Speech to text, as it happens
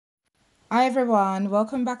Hi everyone,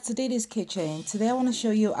 welcome back to Didi's Kitchen. Today I want to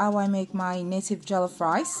show you how I make my native jollof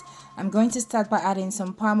rice. I'm going to start by adding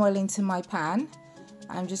some palm oil into my pan.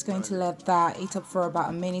 I'm just going to let that heat up for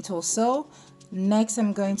about a minute or so. Next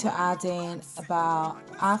I'm going to add in about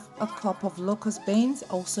half a cup of locust beans,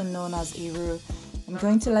 also known as iru. I'm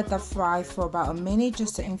going to let that fry for about a minute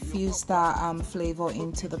just to infuse that flavor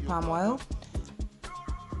into the palm oil.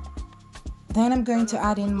 Then I'm going to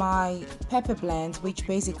add in my pepper blend, which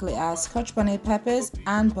basically has scotch bonnet peppers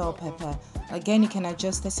and bell pepper. Again, you can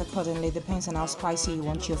adjust this accordingly, depends on how spicy you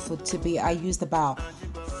want your food to be. I used about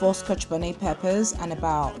 4 scotch bonnet peppers and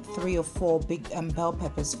about 3 or 4 big bell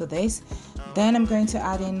peppers for this. Then I'm going to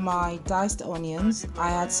add in my diced onions. I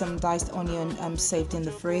had some diced onion saved in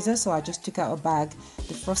the freezer, so I just took out a bag,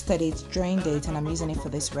 defrosted it, drained it, and I'm using it for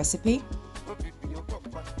this recipe.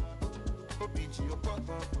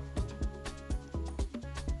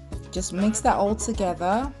 Just mix that all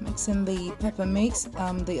together, mix in the pepper mix,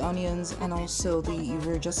 the onions and also the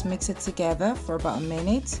iru. Just mix it together for about a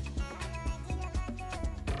minute.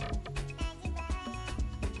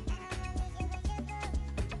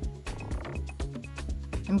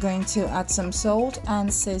 I'm going to add some salt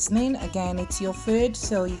and seasoning. Again, it's your food,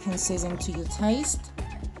 so you can season to your taste.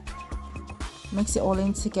 Mix it all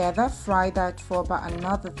in together, fry that for about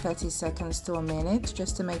another 30 seconds to a minute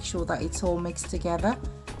just to make sure that it's all mixed together.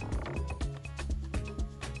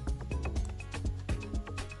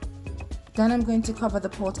 Then I'm going to cover the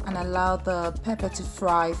pot and allow the pepper to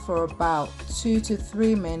fry for about 2 to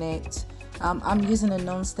 3 minutes. I'm using a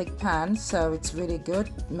non-stick pan, so it's really good.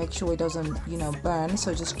 Make sure it doesn't, burn,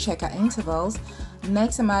 so just check at intervals.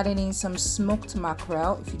 Next, I'm adding in some smoked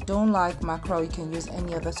mackerel. If you don't like mackerel, you can use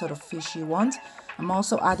any other sort of fish you want. I'm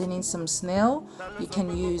also adding in some snail. You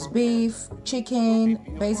can use beef,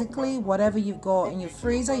 chicken, basically whatever you've got in your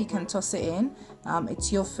freezer, you can toss it in.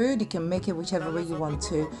 It's your food, you can make it whichever way you want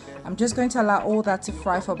to. I'm just going to allow all that to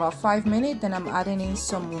fry for about 5 minutes. Then I'm adding in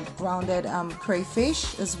some grounded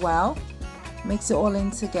crayfish as well. Mix it all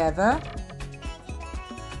in together.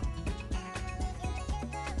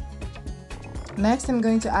 Next, I'm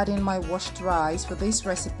going to add in my washed rice. For this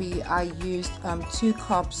recipe, I used 2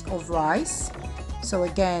 cups of rice. So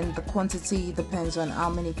again, the quantity depends on how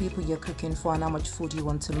many people you're cooking for and how much food you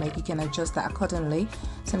want to make. You can adjust that accordingly.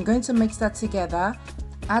 So I'm going to mix that together,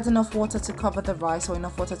 add enough water to cover the rice or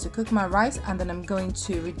enough water to cook my rice, and then I'm going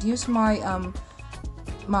to reduce my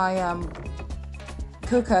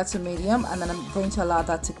cooker to medium, and then I'm going to allow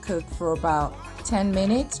that to cook for about 10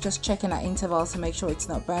 minutes, just checking at intervals to make sure it's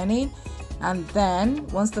not burning. And then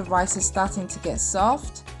once the rice is starting to get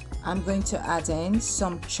soft, I'm going to add in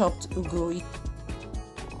some chopped ugu.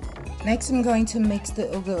 Next, I'm going to mix the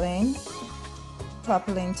ugu in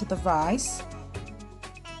properly into the rice,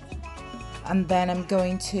 and then I'm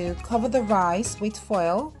going to cover the rice with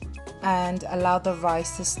foil and allow the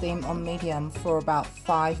rice to steam on medium for about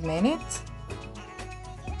 5 minutes.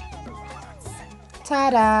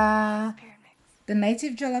 Ta-da! The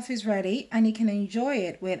native jollof is ready and you can enjoy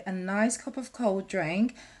it with a nice cup of cold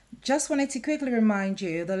drink. Just wanted to quickly remind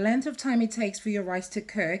you, the length of time it takes for your rice to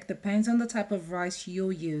cook depends on the type of rice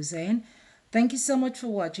you're using. Thank you so much for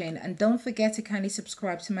watching, and don't forget to kindly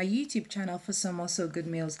subscribe to my YouTube channel for some more so good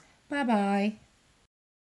meals. Bye bye.